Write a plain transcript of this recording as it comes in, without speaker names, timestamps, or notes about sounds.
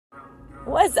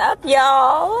What's up,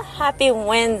 y'all? Happy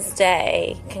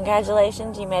Wednesday.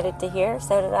 Congratulations, you made it to here.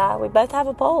 So did I. We both have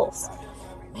a pulse.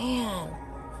 Man,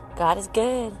 God is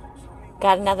good.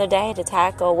 Got another day to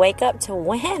tackle. Wake up to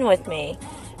win with me.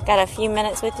 Got a few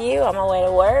minutes with you on my way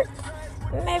to work.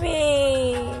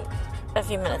 Maybe a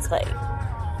few minutes late.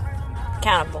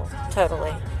 Accountable,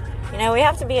 totally. You know, we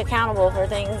have to be accountable for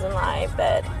things in life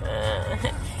that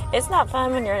it's not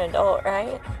fun when you're an adult,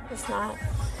 right? It's not.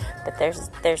 But there's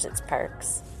its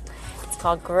perks. It's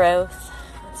called growth.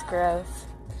 It's growth.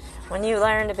 When you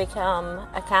learn to become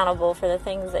accountable for the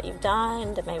things that you've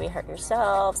done, to maybe hurt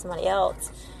yourself, somebody else,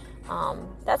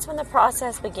 that's when the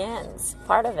process begins,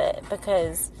 part of it.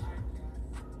 Because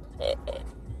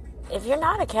if you're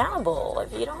not accountable,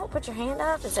 if you don't put your hand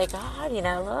up and say, God, you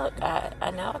know, look,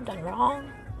 I know I've done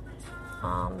wrong,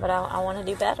 but I want to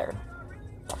do better.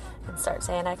 And start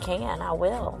saying, I can, I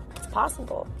will. It's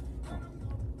possible.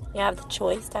 You have the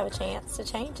choice to have a chance to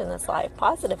change in this life.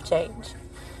 Positive change.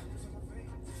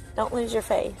 Don't lose your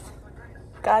faith.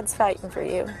 God's fighting for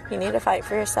you. You need to fight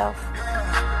for yourself.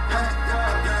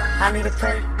 I need to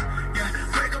pray.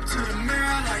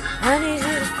 I need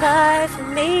you to fight for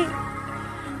me.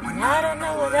 And I don't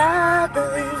know what I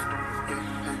believe.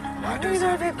 Why does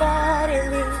everybody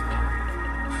leave?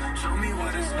 Show me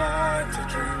what it's like to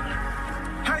dream.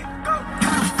 Hey, go.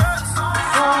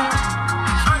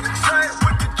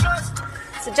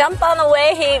 So jump on the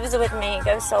waves with me.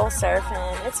 Go soul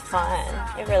surfing. It's fun.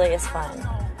 It really is fun.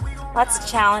 Lots of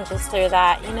challenges through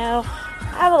that. You know,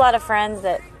 I have a lot of friends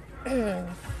that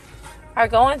are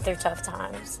going through tough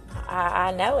times.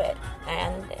 I know it.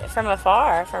 And from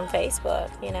afar, from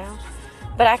Facebook, you know.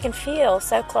 But I can feel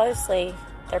so closely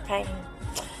their pain.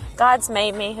 God's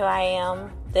made me who I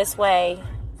am this way.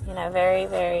 You know, very,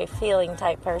 very feeling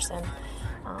type person.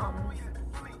 I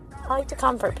like to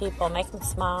comfort people, make them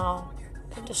smile.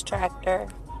 A distractor.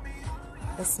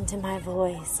 Listen to my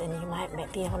voice and you might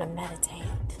be able to meditate.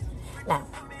 No.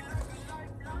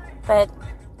 But,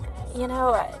 you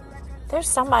know, there's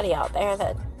somebody out there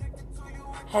that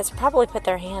has probably put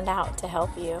their hand out to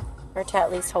help you, or to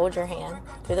at least hold your hand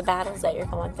through the battles that you're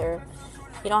going through.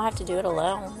 You don't have to do it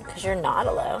alone, because you're not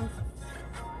alone.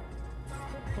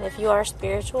 And if you are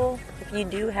spiritual, if you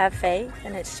do have faith,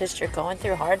 and it's just you're going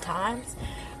through hard times,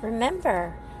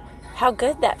 remember how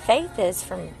good that faith is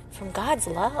from God's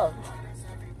love.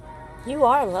 You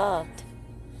are loved.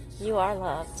 You are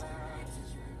loved.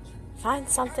 Find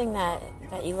something that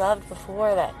you loved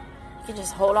before that you can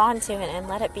just hold on to and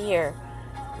let it be your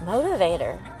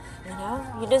motivator. You know,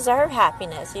 you deserve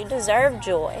happiness. You deserve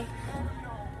joy.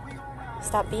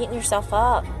 Stop beating yourself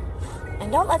up.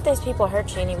 And don't let those people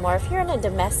hurt you anymore. If you're in a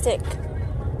domestic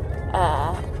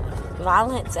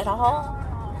violence at all,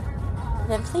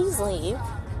 then please leave.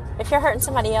 If you're hurting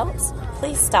somebody else,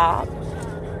 please stop.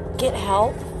 Get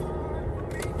help.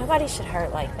 Nobody should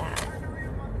hurt like that.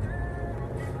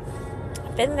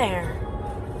 I've been there.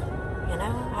 You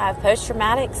know, I have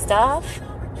post-traumatic stuff.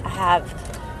 I have,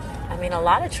 a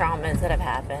lot of traumas that have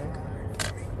happened.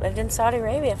 Lived in Saudi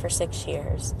Arabia for 6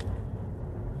 years.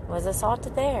 Was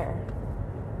assaulted there.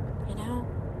 You know,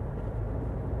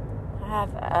 I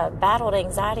have battled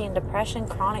anxiety and depression,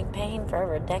 chronic pain for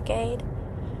over a decade.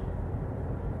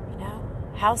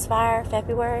 House fire,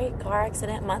 February, car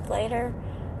accident a month later.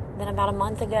 Then about a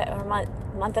month ago, or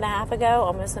month and a half ago,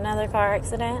 almost another car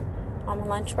accident on my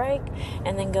lunch break.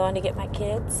 And then going to get my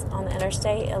kids on the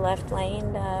interstate, a left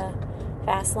lane,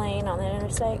 fast lane on the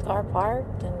interstate, car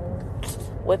parked, and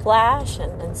whiplash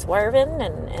and swerving.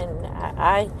 And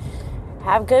I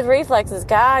have good reflexes.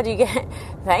 God,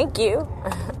 thank you.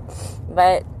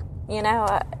 But, you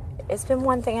know, it's been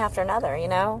one thing after another, you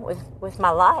know, with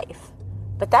my life.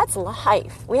 But that's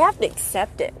life. We have to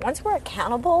accept it. Once we're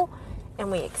accountable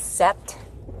and we accept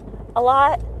a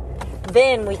lot,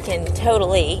 then we can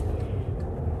totally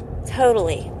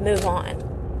move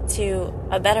on to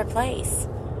a better place.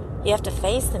 You have to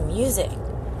face the music.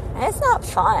 And it's not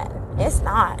fun. It's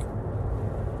not.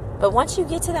 But once you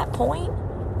get to that point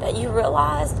that you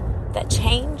realize that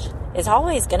change is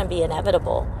always going to be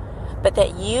inevitable, but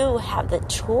that you have the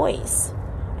choice,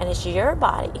 and it's your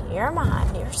body, your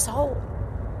mind, your soul.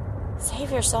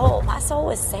 Save your soul. My soul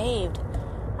is saved.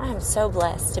 I am so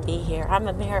blessed to be here. I'm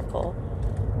a miracle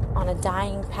on a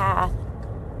dying path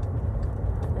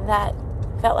that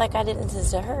felt like I didn't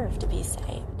deserve to be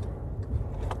saved.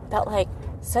 Felt like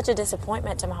such a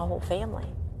disappointment to my whole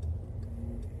family.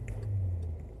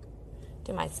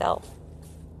 To myself.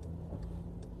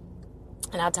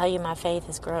 And I'll tell you, my faith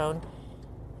has grown.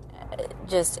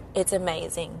 It's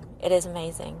amazing. It is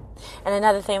amazing. And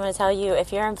another thing I'm going to tell you,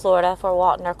 if you're in Florida, Fort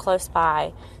Walton, or close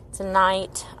by,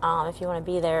 tonight, if you want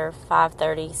to be there,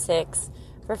 5:30, 6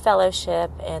 for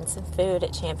fellowship and some food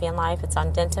at Champion Life. It's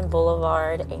on Denton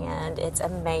Boulevard, and it's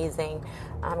amazing.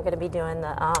 I'm going to be doing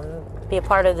be a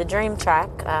part of the Dream Track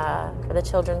for the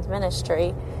children's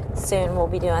ministry. Soon we'll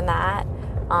be doing that,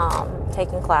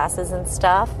 taking classes and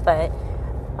stuff, but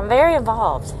I'm very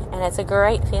involved, and it's a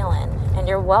great feeling, and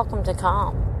you're welcome to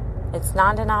come. It's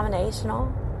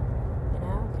non-denominational.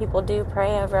 People do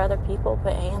pray over other people,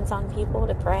 put hands on people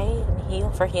to pray and heal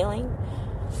for healing.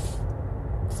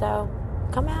 So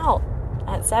come out.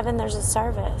 At 7, there's a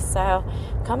service. So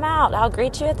come out. I'll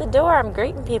greet you at the door. I'm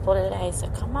greeting people today. So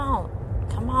come on.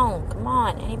 Come on. Come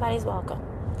on. Anybody's welcome.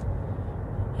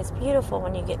 It's beautiful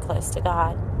when you get close to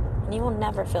God. And you will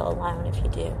never feel alone if you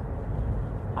do.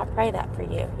 I pray that for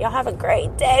you. Y'all have a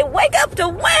great day. Wake up to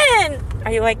win.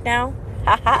 Are you awake now?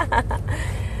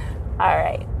 All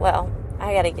right. Well,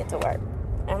 I got to get to work.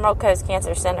 Emerald Coast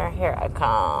Cancer Center, here I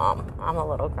come. I'm a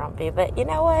little grumpy, but you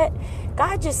know what?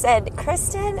 God just said,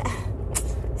 Kristen,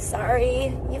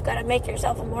 sorry, you've got to make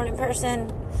yourself a morning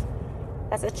person.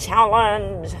 That's a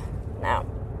challenge. No.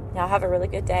 Y'all have a really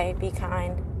good day. Be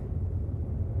kind.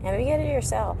 And be good to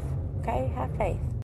yourself. Okay? Have faith.